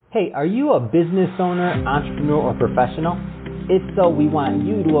Hey, are you a business owner, entrepreneur, or professional? If so, we want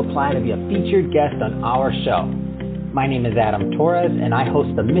you to apply to be a featured guest on our show. My name is Adam Torres, and I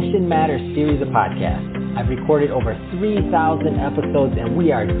host the Mission Matters series of podcasts. I've recorded over 3,000 episodes, and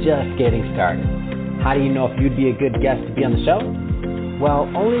we are just getting started. How do you know if you'd be a good guest to be on the show?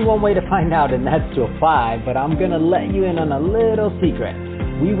 Well, only one way to find out, and that's to apply, but I'm going to let you in on a little secret.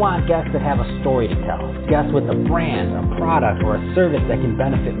 We want guests that have a story to tell, guests with a brand, a product, or a service that can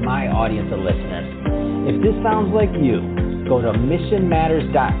benefit my audience of listeners. If this sounds like you, go to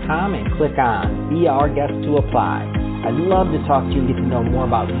missionmatters.com and click on Be Our Guest to apply. I'd love to talk to you and get to know more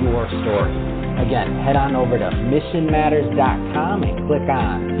about your story. Again, head on over to missionmatters.com and click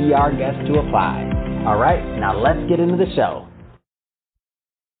on Be Our Guest to apply. All right, now let's get into the show.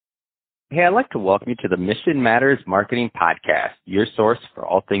 Hey, I'd like to welcome you to the Mission Matters Marketing Podcast, your source for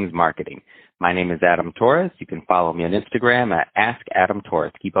all things marketing. My name is Adam Torres. You can follow me on Instagram at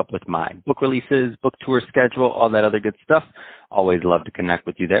AskAdamTorres. Keep up with my book releases, book tour schedule, all that other good stuff. Always love to connect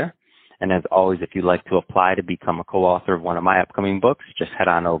with you there. And as always, if you'd like to apply to become a co-author of one of my upcoming books, just head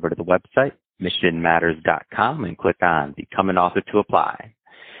on over to the website, missionmatters.com, and click on Become an Author to apply.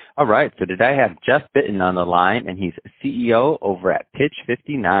 All right, so today I have Jeff Bitten on the line, and he's CEO over at Pitch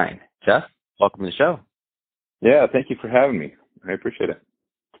 59. Jeff, welcome to the show. Yeah, thank you for having me. I appreciate it.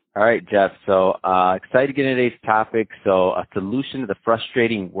 All right, Jeff. So excited to get into today's topic. So a solution to the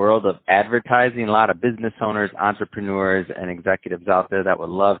frustrating world of advertising. A lot of business owners, entrepreneurs, and executives out there that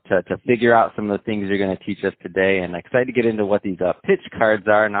would love to figure out some of the things you're going to teach us today. And excited to get into what these pitch cards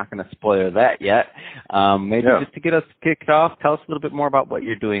are. Not going to spoil that yet. Just to get us kicked off, tell us a little bit more about what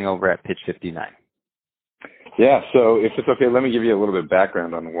you're doing over at Pitch 59. Yeah, so if it's okay, let me give you a little bit of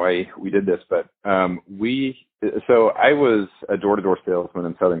background on why we did this. But so I was a door-to-door salesman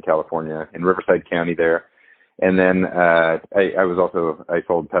in Southern California, in Riverside County there. And then I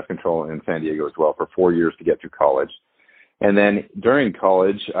sold pest control in San Diego as well for 4 years to get through college. And then during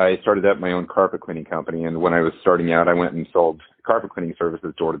college, I started up my own carpet cleaning company. And when I was starting out, I went and sold carpet cleaning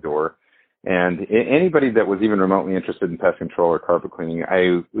services door-to-door. And anybody that was even remotely interested in pest control or carpet cleaning,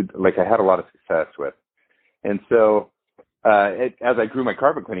 I had a lot of success with. And so as I grew my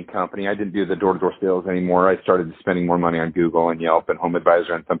carpet cleaning company, I didn't do the door-to-door sales anymore. I started spending more money on Google and Yelp and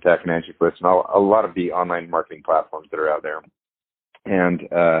HomeAdvisor and Thumbtack and AngieList and a lot of the online marketing platforms that are out there. And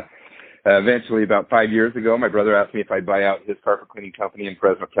eventually, about 5 years ago, my brother asked me if I'd buy out his carpet cleaning company in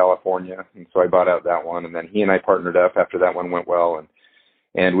Fresno, California. And so I bought out that one. And then he and I partnered up after that one went well.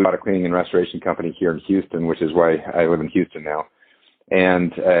 And we bought a cleaning and restoration company here in Houston, which is why I live in Houston now.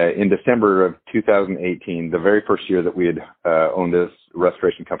 And in December of 2018, the very first year that we had owned this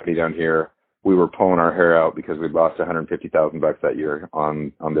restoration company down here, we were pulling our hair out because we'd lost $150,000 that year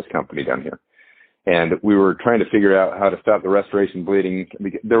on this company down here. And we were trying to figure out how to stop the restoration bleeding.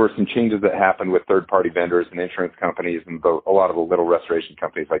 There were some changes that happened with third-party vendors and insurance companies, and a lot of the little restoration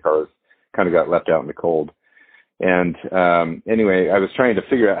companies like ours kind of got left out in the cold. And anyway, I was trying to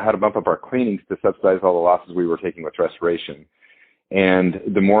figure out how to bump up our cleanings to subsidize all the losses we were taking with restoration. And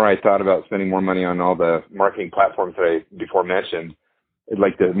the more I thought about spending more money on all the marketing platforms that I before mentioned,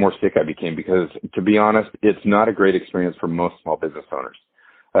 the more sick I became because, to be honest, it's not a great experience for most small business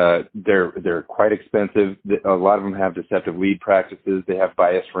owners. They're quite expensive. A lot of them have deceptive lead practices. They have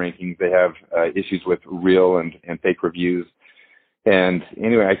biased rankings. They have issues with real and fake reviews. And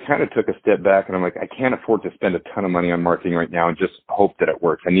anyway, I kind of took a step back and I'm like, I can't afford to spend a ton of money on marketing right now and just hope that it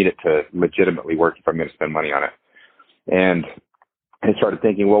works. I need it to legitimately work if I'm going to spend money on it. And I started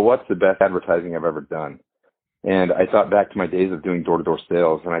thinking, well, what's the best advertising I've ever done? And I thought back to my days of doing door-to-door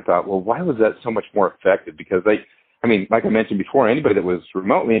sales, and I thought, well, why was that so much more effective? Because, like I mentioned before, anybody that was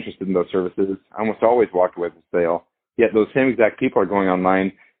remotely interested in those services almost always walked away with a sale. Yet those same exact people are going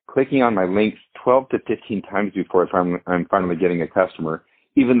online, clicking on my links 12 to 15 times before I'm finally getting a customer,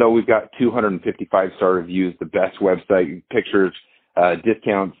 even though we've got 255-star reviews, the best website, pictures,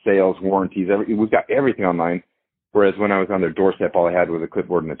 discounts, sales, warranties. We've got everything online. Whereas when I was on their doorstep, all I had was a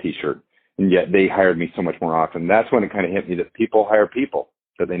clipboard and a T-shirt. And yet they hired me so much more often. That's when it kind of hit me that people hire people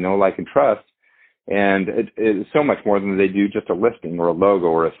that they know, like, and trust. And it's so much more than they do just a listing or a logo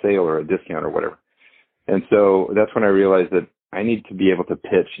or a sale or a discount or whatever. And so that's when I realized that I need to be able to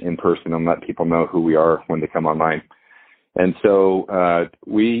pitch in person and let people know who we are when they come online. And so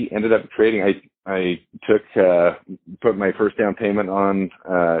we ended up creating, I put my first down payment on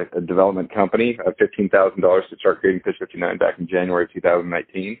a development company of $15,000 to start creating Pitch 59 back in January of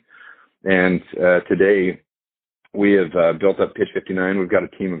 2019. And today we have built up Pitch 59. We've got a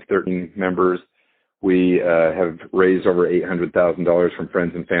team of 13 members. We have raised over $800,000 from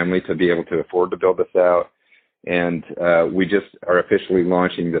friends and family to be able to afford to build this out. And we just are officially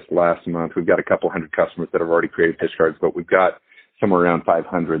launching this last month. We've got a couple hundred customers that have already created pitch cards, but we've got somewhere around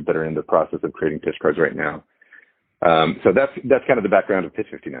 500 that are in the process of creating pitch cards right now. So that's kind of the background of Pitch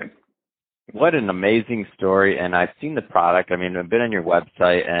 59. What an amazing story, and I've seen the product. I mean, I've been on your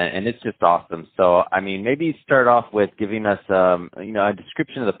website, and it's just awesome. So, I mean, maybe start off with giving us, a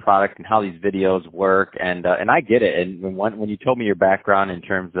description of the product and how these videos work. And I get it. And when you told me your background in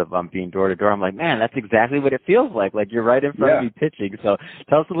terms of being door to door, I'm like, man, that's exactly what it feels like. Like you're right in front of me pitching. So,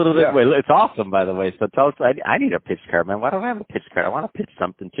 tell us a little bit. Wait, it's awesome, by the way. So, tell us. I need a pitch card, man. Why don't I have a pitch card? I want to pitch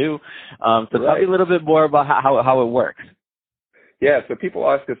something too. Tell me a little bit more about how it works. Yeah, so people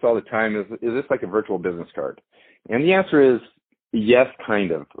ask us all the time, is this like a virtual business card? And the answer is yes, kind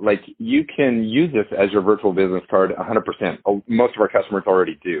of. Like you can use this as your virtual business card 100%. Most of our customers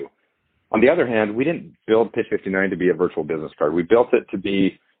already do. On the other hand, we didn't build Pitch 59 to be a virtual business card. We built it to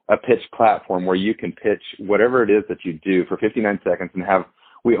be a pitch platform where you can pitch whatever it is that you do for 59 seconds and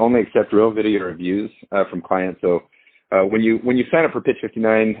we only accept real video reviews from clients. So when you sign up for Pitch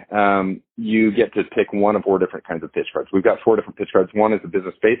 59, you get to pick one of 4 different kinds of pitch cards. We've got 4 different pitch cards. One is a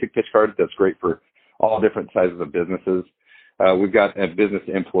business basic pitch card that's great for all different sizes of businesses. We've got a business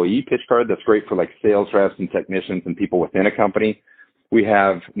employee pitch card that's great for like sales reps and technicians and people within a company. We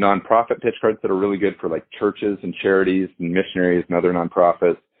have nonprofit pitch cards that are really good for like churches and charities and missionaries and other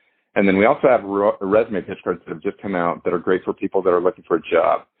nonprofits. And then we also have resume pitch cards that have just come out that are great for people that are looking for a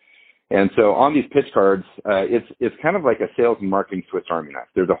job. And so on these pitch cards, it's kind of like a sales and marketing Swiss Army knife.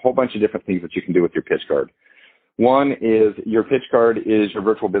 There's a whole bunch of different things that you can do with your pitch card. One is your pitch card is your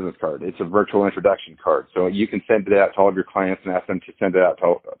virtual business card. It's a virtual introduction card. So you can send it out to all of your clients and ask them to send it out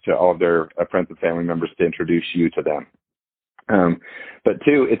to all of their friends and family members to introduce you to them. But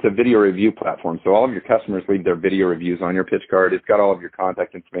 2, it's a video review platform. So all of your customers leave their video reviews on your pitch card. It's got all of your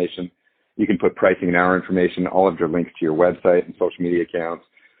contact information. You can put pricing and hour information, all of your links to your website and social media accounts.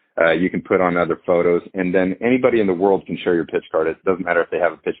 You can put on other photos, and then anybody in the world can share your pitch card. It doesn't matter if they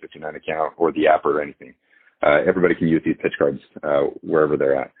have a Pitch 59 account or the app or anything. Everybody can use these pitch cards wherever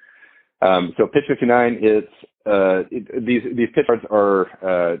they're at. So Pitch 59 these pitch cards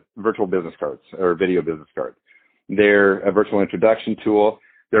are virtual business cards or video business cards. They're a virtual introduction tool.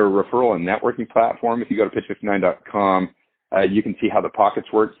 They're a referral and networking platform. If you go to pitch59.com, you can see how the pockets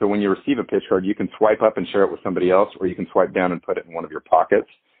work. So when you receive a pitch card, you can swipe up and share it with somebody else, or you can swipe down and put it in one of your pockets.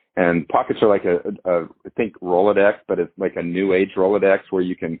 And pockets are like I think Rolodex, but it's like a new age Rolodex where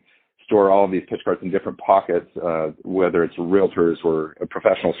you can store all of these pitch cards in different pockets, whether it's realtors or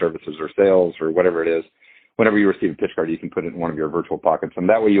professional services or sales or whatever it is. Whenever you receive a pitch card, you can put it in one of your virtual pockets. And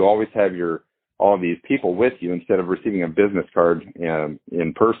that way you always have all of these people with you instead of receiving a business card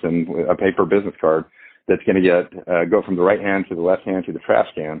in person, a paper business card that's going to go from the right hand to the left hand to the trash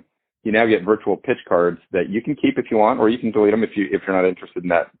can. You now get virtual pitch cards that you can keep if you want, or you can delete them if you're not interested in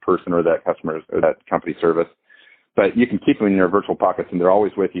that person or that customer or that company service. But you can keep them in your virtual pockets, and they're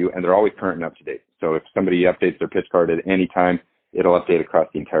always with you, and they're always current and up to date. So if somebody updates their pitch card at any time, it'll update across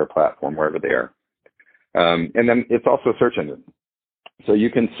the entire platform wherever they are. And then it's also a search engine. So you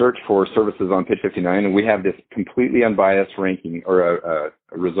can search for services on Pitch 59, and we have this completely unbiased ranking or a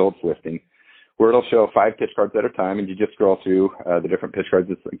results listing where it'll show 5 pitch cards at a time, and you just scroll through the different pitch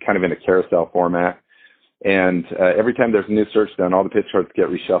cards. It's kind of in a carousel format. And every time there's a new search done, all the pitch cards get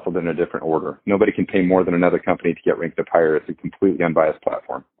reshuffled in a different order. Nobody can pay more than another company to get ranked up higher. It's a completely unbiased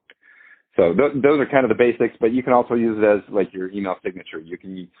platform. So those are kind of the basics, but you can also use it as like your email signature. You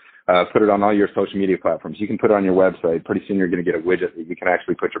can put it on all your social media platforms. You can put it on your website. Pretty soon you're going to get a widget that you can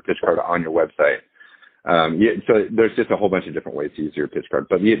actually put your pitch card on your website. So there's just a whole bunch of different ways to use your pitch card.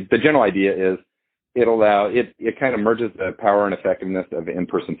 But the general idea is it kind of merges the power and effectiveness of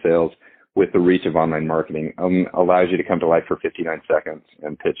in-person sales with the reach of online marketing, allows you to come to life for 59 seconds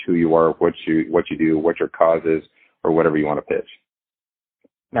and pitch who you are, what you do, what your cause is, or whatever you want to pitch.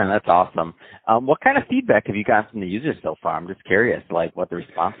 Man, that's awesome. What kind of feedback have you gotten from the users so far? I'm just curious, like what the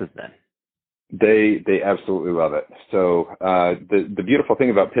response has been. They absolutely love it. So the beautiful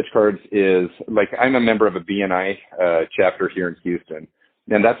thing about pitch cards is, like, I'm a member of a BNI chapter here in Houston,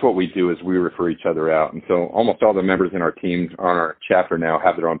 and that's what we do is we refer each other out. And so almost all the members in our team on our chapter now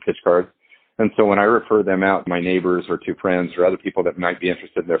have their own pitch cards. And so when I refer them out to my neighbors or to friends or other people that might be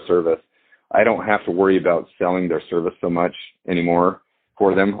interested in their service, I don't have to worry about selling their service so much anymore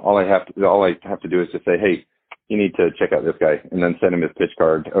for them. All I have to do is just say, hey, you need to check out this guy, and then send him his pitch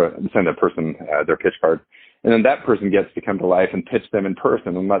card, or send a person their pitch card. And then that person gets to come to life and pitch them in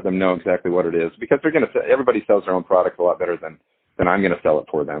person and let them know exactly what it is, because they're going to, everybody sells their own product a lot better than I'm going to sell it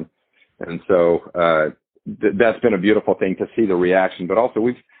for them. And so that's been a beautiful thing to see the reaction. But also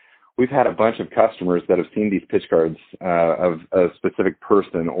we've we've had a bunch of customers that have seen these pitch cards of a specific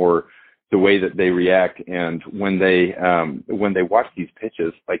person or the way that they react, and when they watch these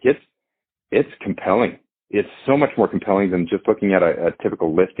pitches, like it's compelling. It's so much more compelling than just looking at a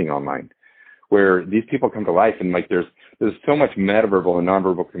typical listing online, where these people come to life, and like there's so much metaverbal and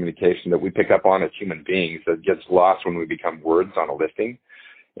nonverbal communication that we pick up on as human beings that gets lost when we become words on a listing.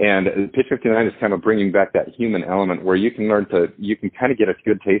 And Pitch 59 is kind of bringing back that human element where you can kind of get a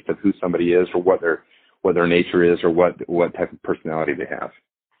good taste of who somebody is, or what their nature is, or what type of personality they have.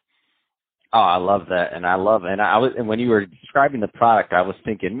 Oh, I love that, and when you were describing the product, I was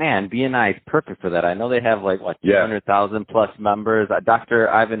thinking, man, BNI is perfect for that. I know they have like 200,000 plus members. Dr.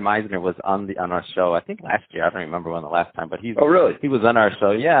 Ivan Misner was on our show, I think last year. I don't remember when the last time, but he was on our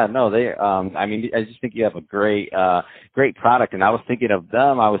show. Yeah, no, they. I mean, I just think you have a great product, and I was thinking of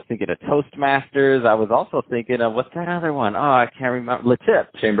them. I was thinking of Toastmasters. I was also thinking of what's that other one? Oh, I can't remember. LeTip.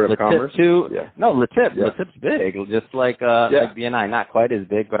 Chamber of Commerce. Too. Yeah. No, LeTip. Yeah. LeTip's big, just like BNI, not quite as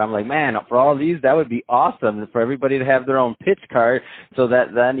big, but I'm like, man, for all these, that would be awesome for everybody to have their own pitch card, so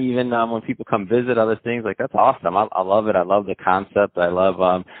that then even when people come visit other things, like that's awesome. I love it. I love the concept. I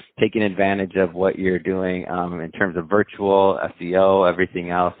love taking advantage of what you're doing in terms of virtual SEO,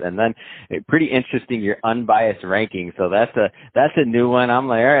 everything else, and then pretty interesting your unbiased ranking. So that's a new one. I'm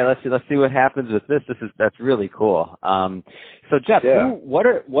like, all right, let's see what happens with this. That's really cool. So Jeff, what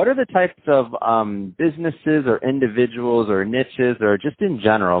are the types of businesses or individuals or niches, or just in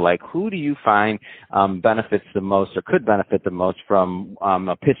general, like who do you find benefits the most or could benefit the most from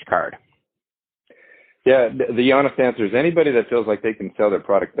a pitch card? Yeah, the honest answer is anybody that feels like they can sell their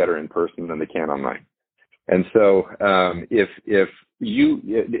product better in person than they can online. And so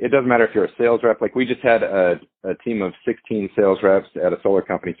it doesn't matter if you're a sales rep. Like we just had a team of 16 sales reps at a solar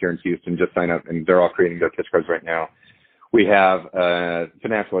company here in Houston just sign up, and they're all creating their pitch cards right now. We have a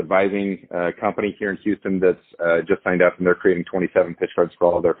financial advising company here in Houston that's just signed up, and they're creating 27 pitch cards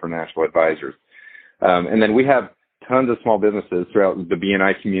for all their financial advisors. And then we have tons of small businesses throughout the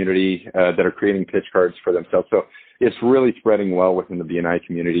BNI community that are creating pitch cards for themselves. So it's really spreading well within the BNI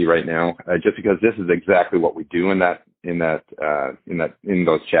community right now, just because this is exactly what we do in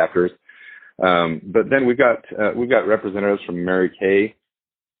those chapters. But then we've got representatives from Mary Kay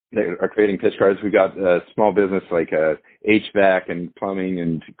that are creating pitch cards. We've got small business like HVAC and plumbing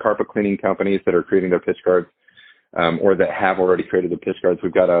and carpet cleaning companies that are creating their pitch cards, or that have already created their pitch cards.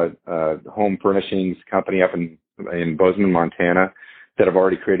 We've got a home furnishings company up in Bozeman, Montana, that have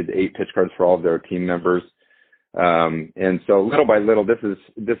already created 8 pitch cards for all of their team members. And so little by little, this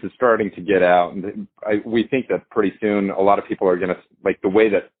is starting to get out. And we think that pretty soon a lot of people are going to, like the way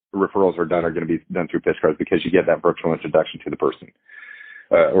that referrals are going to be done through pitch cards, because you get that virtual introduction to the person.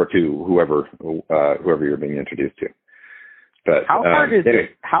 Or to whoever you're being introduced to. But how hard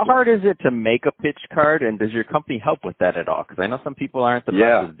is it to make a pitch card, and does your company help with that at all? Because I know some people aren't the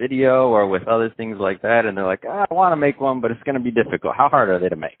best with video or with other things like that, and they're like, I want to make one, but it's going to be difficult. How hard are they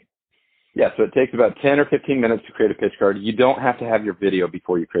to make? Yeah, so it takes about 10 or 15 minutes to create a pitch card. You don't have to have your video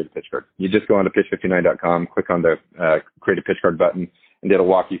before you create a pitch card. You just go onto pitch59.com, click on the create a pitch card button, and it'll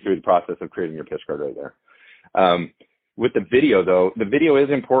walk you through the process of creating your pitch card right there. With the video, though, the video is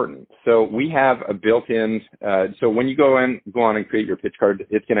important. So we have a built-in, so when you go on and create your pitch card,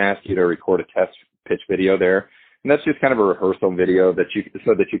 it's going to ask you to record a test pitch video there. And that's just kind of a rehearsal video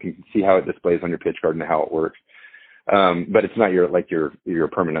so that you can see how it displays on your pitch card and how it works. But it's not your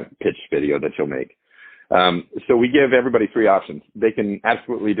permanent pitch video that you'll make. So we give everybody 3 options. They can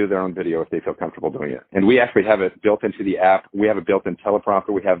absolutely do their own video if they feel comfortable doing it. And we actually have it built into the app. We have a built-in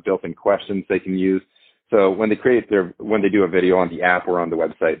teleprompter. We have built-in questions they can use. So when they do a video on the app or on the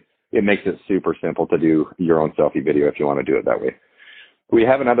website, it makes it super simple to do your own selfie video if you want to do it that way. We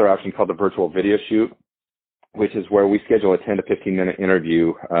have another option called the virtual video shoot, which is where we schedule a 10 to 15 minute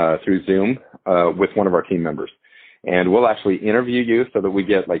interview through Zoom with one of our team members. And we'll actually interview you so that we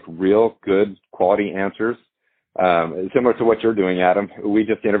get like real good quality answers. Similar to what you're doing, Adam. We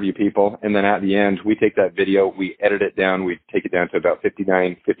just interview people, and then at the end, we take that video, we edit it down, we take it down to about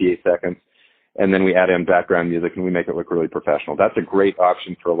 58 seconds. And then we add in background music and we make it look really professional. That's a great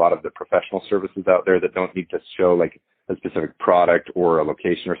option for a lot of the professional services out there that don't need to show like a specific product or a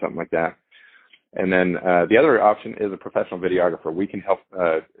location or something like that. And then the other option is a professional videographer. We can help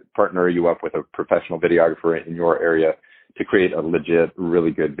partner you up with a professional videographer in your area to create a legit,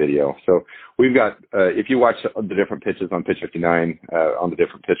 really good video. So we've got, if you watch the different pitches on Pitch 59, on the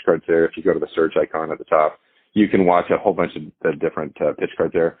different pitch cards there, if you go to the search icon at the top, you can watch a whole bunch of the different pitch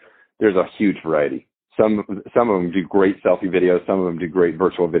cards there. There's a huge variety. Some of them do great selfie videos. Some of them do great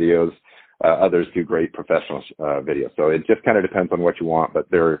virtual videos. others do great professional videos. So it just kind of depends on what you want, but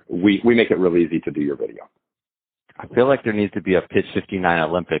we make it really easy to do your video. I feel like there needs to be a Pitch 59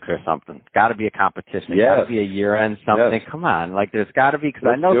 Olympics or something. Got to be a competition. Yes. Got to be a year-end something. Yes. Come on, like there's got to be, because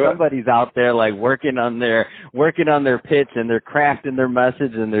I Let's know do somebody's out there like working on their pitch and they're crafting their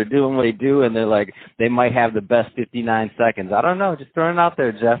message and they're doing what they do and they're like they might have the best 59 seconds. I don't know, just throwing it out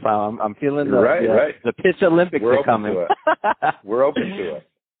there, Jeff. I'm feeling the Pitch Olympics are coming. We're open to it.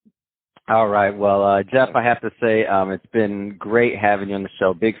 All right. Well, Jeff, I have to say it's been great having you on the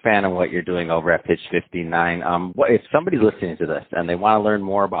show. Big fan of what you're doing over at Pitch 59. If somebody's listening to this and they want to learn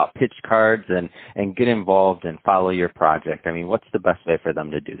more about pitch cards and get involved and follow your project, I mean, what's the best way for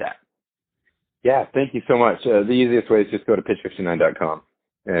them to do that? Yeah, thank you so much. The easiest way is just go to pitch59.com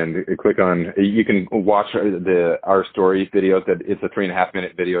and click on. You can watch our story videos. It's a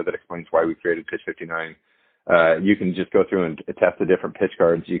 3.5-minute video that explains why we created Pitch 59. You can just go through and test the different pitch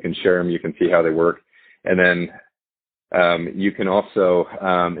cards. You can share them. You can see how they work. And then you can also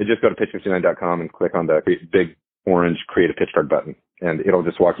just go to pitch59.com and click on the big orange Create a Pitch Card button. And it'll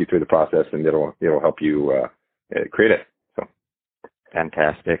just walk you through the process, and it'll help you create it. So.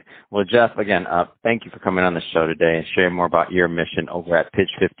 Fantastic. Well, Jeff, again, thank you for coming on the show today and sharing more about your mission over at Pitch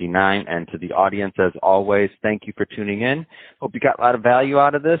 59. And to the audience, as always, thank you for tuning in. Hope you got a lot of value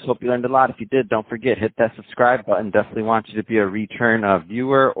out of this. Hope you learned a lot. If you did, don't forget, hit that subscribe button. Definitely want you to be a return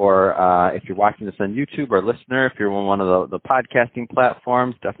viewer, or if you're watching this on YouTube, or listener, if you're on one of the podcasting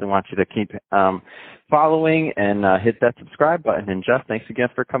platforms, definitely want you to keep following and hit that subscribe button. And Jeff, thanks again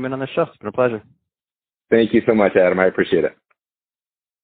for coming on the show. It's been a pleasure. Thank you so much, Adam. I appreciate it.